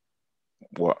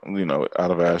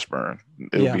 out of Ashburn.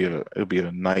 It'd be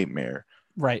a nightmare.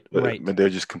 Right, right. But they're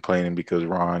just complaining because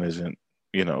Ron isn't,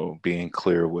 being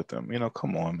clear with them.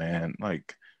 Come on, man.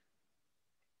 Like,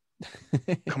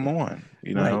 come on,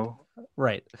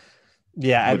 Right.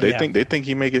 Yeah, they think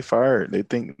he may get fired. They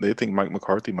think Mike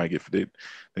McCarthy might get.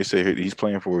 They say he's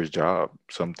playing for his job.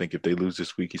 Some think if they lose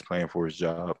this week, he's playing for his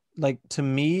job. Like, to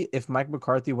me, if Mike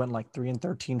McCarthy went like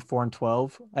 3-13,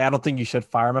 4-12, I don't think you should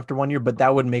fire him after 1 year. But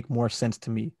that would make more sense to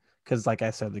me because, like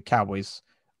I said, the Cowboys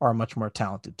are a much more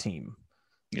talented team.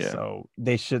 Yeah. So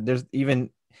they should. There's even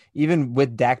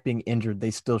with Dak being injured,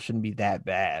 they still shouldn't be that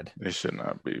bad. They should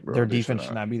not be, bro. Their defense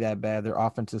should not be that bad. Their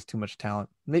offense is too much talent.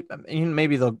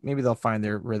 Maybe they'll find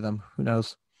their rhythm. Who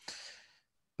knows?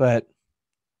 But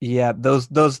yeah, those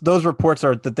reports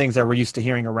are the things that we're used to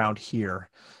hearing around here.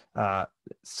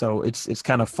 So it's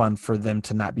kind of fun for them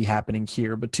to not be happening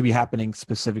here, but to be happening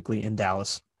specifically in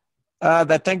Dallas.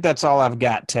 I think that's all I've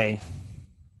got, Tay.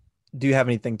 Do you have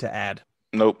anything to add?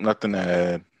 Nope, nothing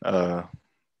to add.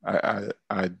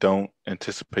 I don't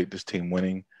anticipate this team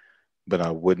winning, but I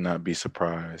would not be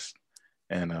surprised.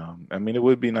 And I mean, it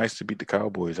would be nice to beat the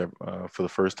Cowboys for the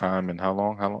first time. And how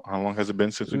long has it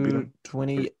been since we beat them?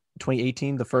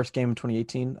 2018, the first game in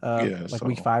 2018,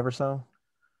 week 5 or so.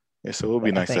 Yeah, so it would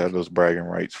be nice to have those bragging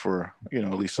rights for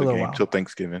at least a game till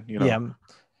Thanksgiving. Yeah,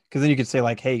 because then you could say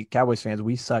like, "Hey, Cowboys fans,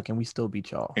 we suck and we still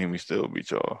beat y'all."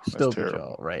 That's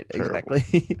terrible. Right? Terrible.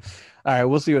 Exactly. All right,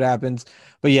 we'll see what happens.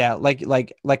 But yeah, like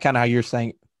kind of how you're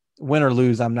saying, win or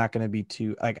lose, I'm not going to be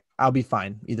too like. I'll be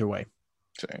fine either way.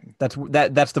 Same.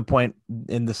 That's the point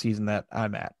in the season that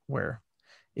I'm at, where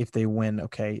if they win,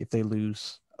 okay. If they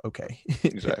lose, okay.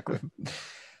 Exactly.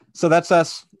 So that's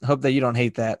us. Hope that you don't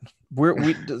hate that.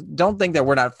 We don't think that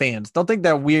we're not fans. Don't think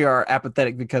that we are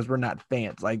apathetic because we're not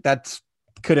fans. Like, that's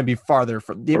couldn't be farther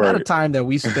from the amount of time that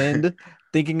we spend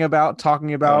thinking about,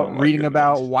 talking about, reading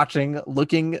about, watching,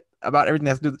 looking about everything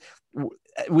that's to do.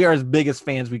 We are as big as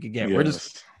fans we could get. Yes. We're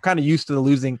just kind of used to the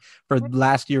losing for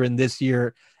last year and this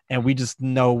year. And we just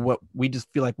know we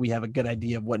just feel like we have a good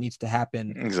idea of what needs to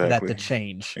happen for that to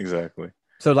change. Exactly.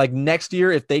 So like next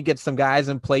year, if they get some guys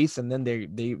in place and then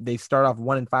they start off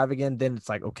 1-5 again, then it's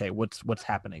like, okay, what's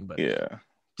happening? But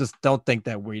just don't think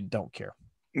that we don't care.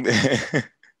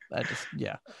 I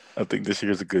think this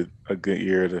year is a good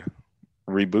year to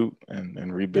reboot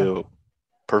and rebuild. Yeah.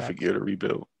 Perfect year to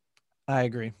rebuild. I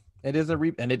agree. It is a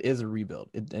rebuild. It is a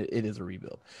rebuild.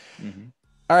 Mm-hmm.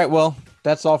 All right, well,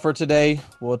 that's all for today.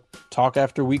 We'll talk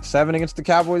after week 7 against the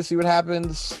Cowboys, see what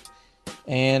happens.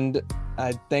 And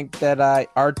I think that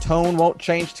our tone won't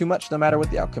change too much no matter what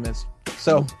the outcome is.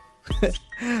 So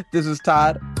this is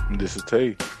Todd. And this is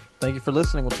Tay. Thank you for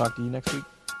listening. We'll talk to you next week.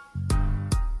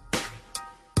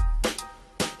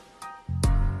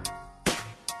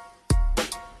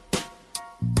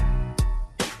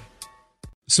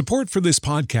 Support for this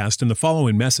podcast and the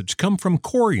following message come from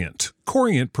Corient.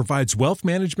 Corient provides wealth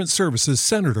management services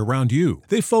centered around you.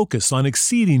 They focus on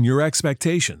exceeding your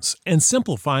expectations and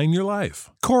simplifying your life.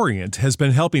 Corient has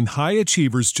been helping high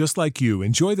achievers just like you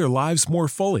enjoy their lives more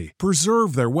fully,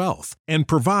 preserve their wealth, and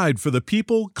provide for the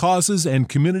people, causes, and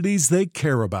communities they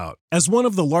care about. As one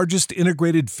of the largest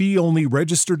integrated fee-only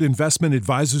registered investment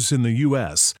advisors in the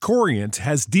U.S., Corient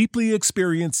has deeply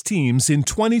experienced teams in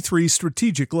 23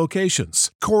 strategic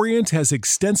locations. Corient has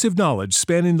extensive knowledge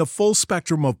spanning the full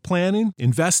spectrum of planning,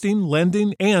 investing,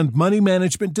 lending, and money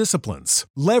management disciplines.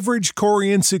 Leverage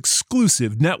Corient's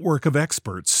exclusive network of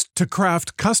experts to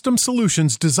craft custom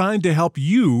solutions designed to help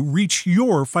you reach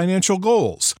your financial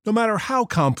goals, no matter how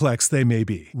complex they may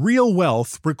be. Real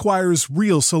wealth requires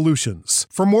real solutions.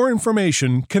 For more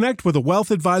information, connect with a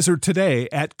wealth advisor today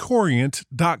at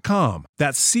Corient.com.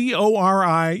 That's Corient.com.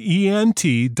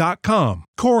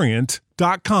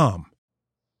 Corient.com.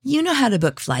 You know how to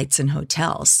book flights and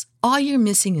hotels. All you're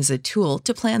missing is a tool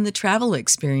to plan the travel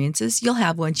experiences you'll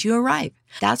have once you arrive.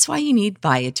 That's why you need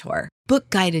Viator. Book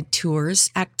guided tours,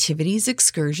 activities,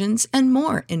 excursions, and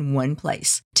more in one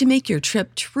place to make your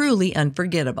trip truly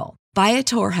unforgettable.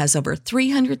 Viator has over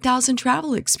 300,000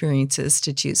 travel experiences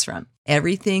to choose from.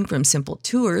 Everything from simple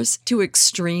tours to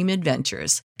extreme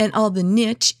adventures and all the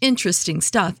niche, interesting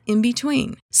stuff in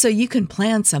between. So you can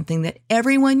plan something that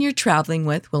everyone you're traveling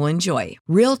with will enjoy.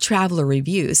 Real traveler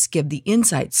reviews give the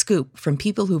inside scoop from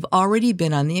people who've already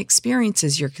been on the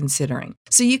experiences you're considering.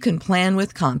 So you can plan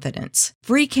with confidence.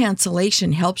 Free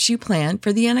cancellation helps you plan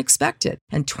for the unexpected.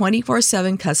 And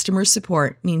 24/7 customer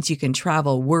support means you can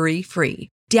travel worry-free.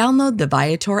 Download the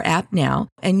Viator app now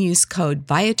and use code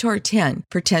Viator10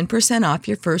 for 10% off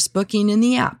your first booking in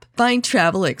the app. Find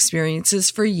travel experiences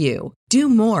for you. Do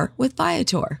more with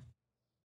Viator.